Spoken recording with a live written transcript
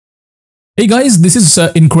Hey guys, this is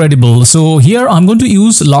incredible. So here I'm going to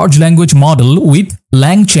use large language model with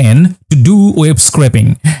LangChain to do web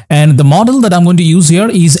scraping. And the model that I'm going to use here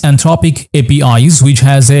is Anthropic APIs, which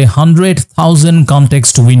has 100,000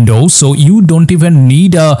 context windows. So you don't even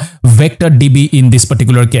need a vectordb in this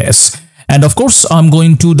particular case. And of course, I'm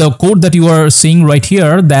going to the code that you are seeing right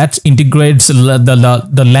here that integrates the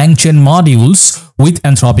LangChain modules with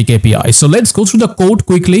Anthropic API. So let's go through the code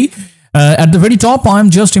quickly. At the very top, I'm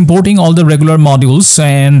just importing all the regular modules,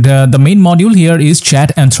 and the main module here is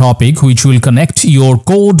Chat Anthropic, which will connect your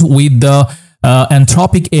code with the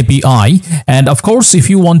Anthropic API. And of course, if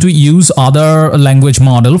you want to use other language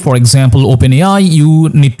model, for example, OpenAI, you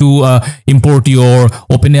need to import your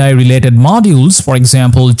OpenAI related modules, for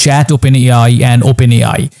example, Chat OpenAI and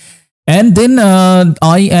OpenAI. And then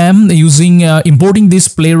I am using importing this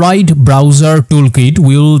PlayWright browser toolkit.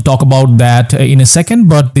 We'll talk about that in a second,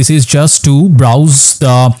 but this is just to browse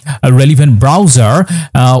the relevant browser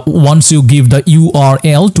once you give the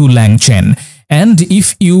URL to LangChain. And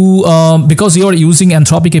if you, because you are using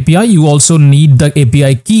Anthropic API, you also need the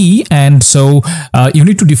API key. And so you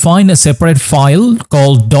need to define a separate file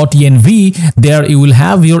called .env. There you will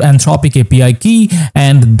have your Anthropic API key,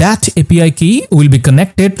 and that API key will be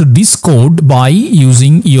connected to this code by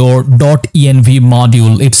using your .env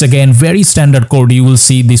module. It's again very standard code. You will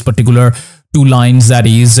see this particular two lines, that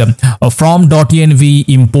is from .env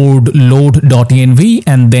import load.env,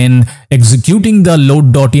 and then executing the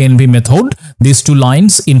load.env method. These two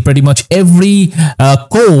lines in pretty much every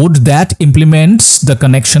code that implements the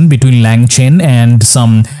connection between LangChain and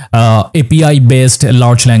some API based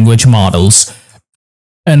large language models.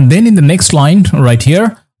 And then in the next line right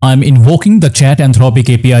here, I'm invoking the Chat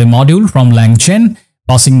Anthropic API module from LangChain,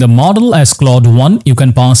 passing the model as Claude 1. You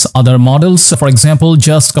can pass other models. For example,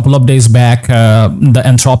 just a couple of days back, the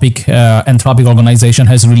Anthropic organization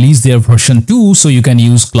has released their version 2, so you can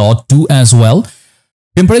use Claude 2 as well.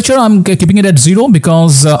 Temperature, I'm keeping it at 0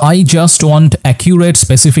 because I just want accurate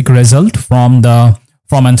specific result from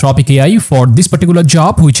Anthropic AI for this particular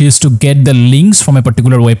job, which is to get the links from a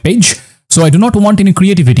particular web page. So I do not want any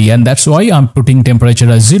creativity, and that's why I'm putting temperature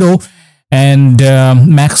as 0. And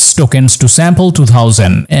max tokens to sample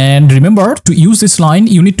 2000. And remember, to use this line,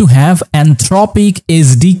 you need to have Anthropic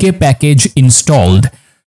SDK package installed.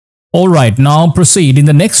 All right, now proceed. In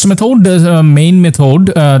the next method, the main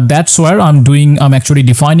method, that's where I'm actually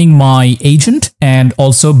defining my agent and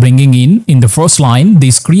also bringing in the first line,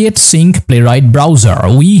 this create sync playwright browser.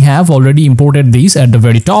 We have already imported this at the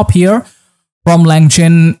very top here from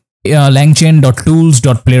LangChain,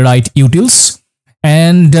 langchain.tools.playwright utils.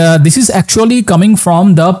 And this is actually coming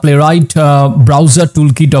from the PlayWright browser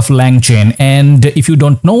toolkit of LangChain. And if you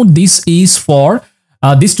don't know, this is for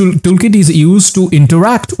this toolkit is used to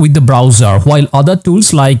interact with the browser, while other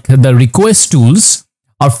tools like the request tools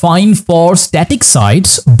are fine for static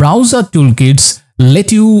sites. Browser toolkits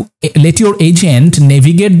let your agent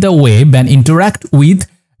navigate the web and interact with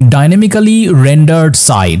dynamically rendered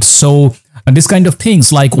sites. So this kind of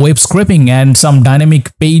things like web scraping and some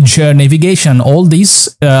dynamic page navigation, all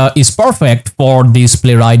this is perfect for this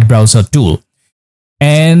PlayWright browser tool.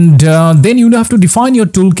 And then you have to define your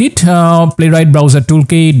toolkit, PlayWright browser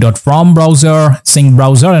toolkit from browser, sync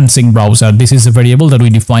browser, and sync browser. This is a variable that we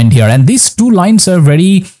defined here. And these two lines are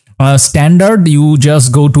very standard. You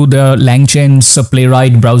just go to the LangChain's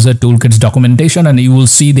PlayWright browser toolkits documentation, and you will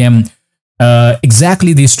see them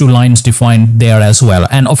exactly these two lines defined there as well.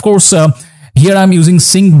 And of course, here I'm using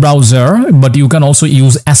sync browser, but you can also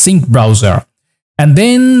use async browser. And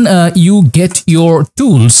then you get your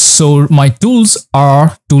tools. So my tools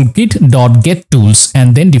are toolkit.getTools,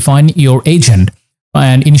 and then define your agent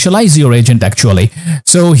and initialize your agent actually.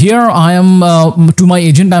 So here I am to my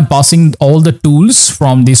agent, I'm passing all the tools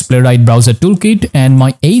from this PlayWright browser toolkit, and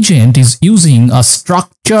my agent is using a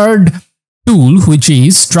structured tool, which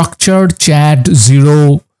is structured chat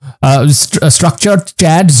 0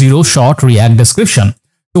 short React description.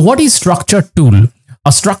 So what is structured tool?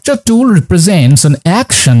 A structured tool represents an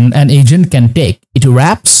action an agent can take. It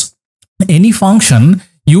wraps any function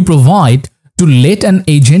you provide to let an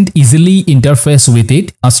agent easily interface with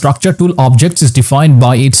it. A structured tool object is defined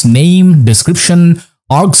by its name, description,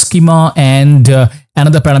 arg schema, and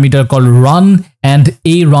another parameter called run and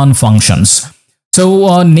a run functions.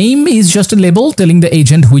 So name is just a label telling the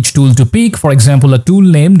agent which tool to pick. For example, a tool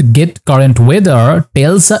named get current weather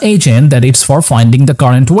tells the agent that it's for finding the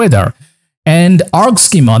current weather. And arg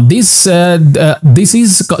schema, this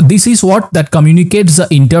is what that communicates the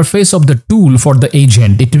interface of the tool for the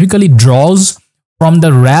agent. It typically draws from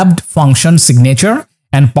the wrapped function signature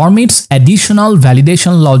and permits additional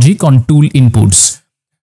validation logic on tool inputs.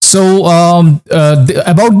 So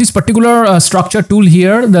about this particular structure tool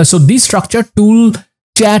here, so this structure tool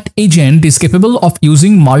chat agent is capable of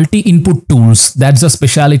using multi-input tools. That's the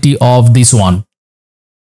specialty of this one.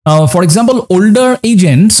 For example, older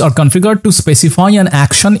agents are configured to specify an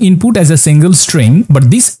action input as a single string,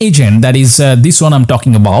 but this agent, that is this one I'm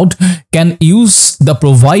talking about, can use the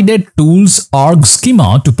provided tools arg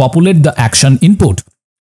schema to populate the action input.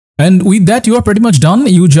 And with that, you are pretty much done.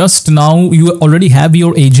 You already have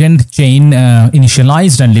your agent chain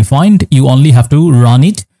initialized and defined. You only have to run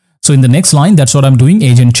it. So in the next line, that's what I'm doing,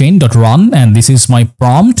 agent chain.run, and this is my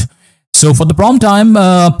prompt. So for the prompt, I'm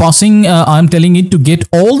telling it to get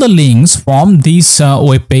all the links from this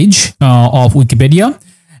web page of Wikipedia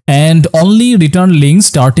and only return links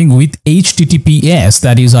starting with HTTPS.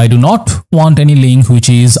 That is, I do not want any link which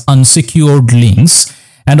is unsecured links.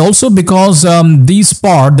 And also because this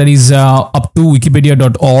part that is up to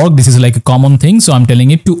wikipedia.org, this is like a common thing. So I'm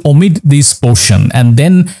telling it to omit this portion, and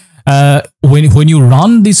then when you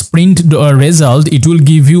run this print result, it will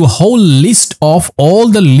give you a whole list of all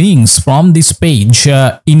the links from this page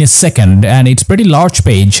in a second, and it's pretty large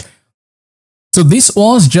page. So this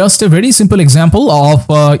was just a very simple example of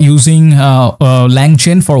using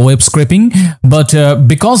LangChain for web scraping, but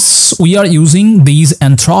because we are using these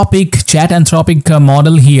Anthropic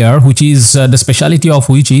model here, which is the specialty of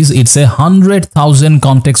which is it's a 100,000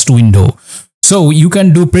 context window. So you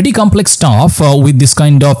can do pretty complex stuff with this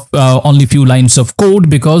kind of only few lines of code,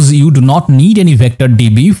 because you do not need any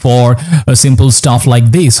vectordb for simple stuff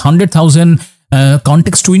like this. 100,000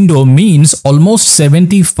 context window means almost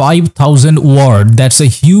 75,000 words. That's a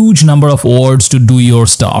huge number of words to do your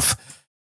stuff.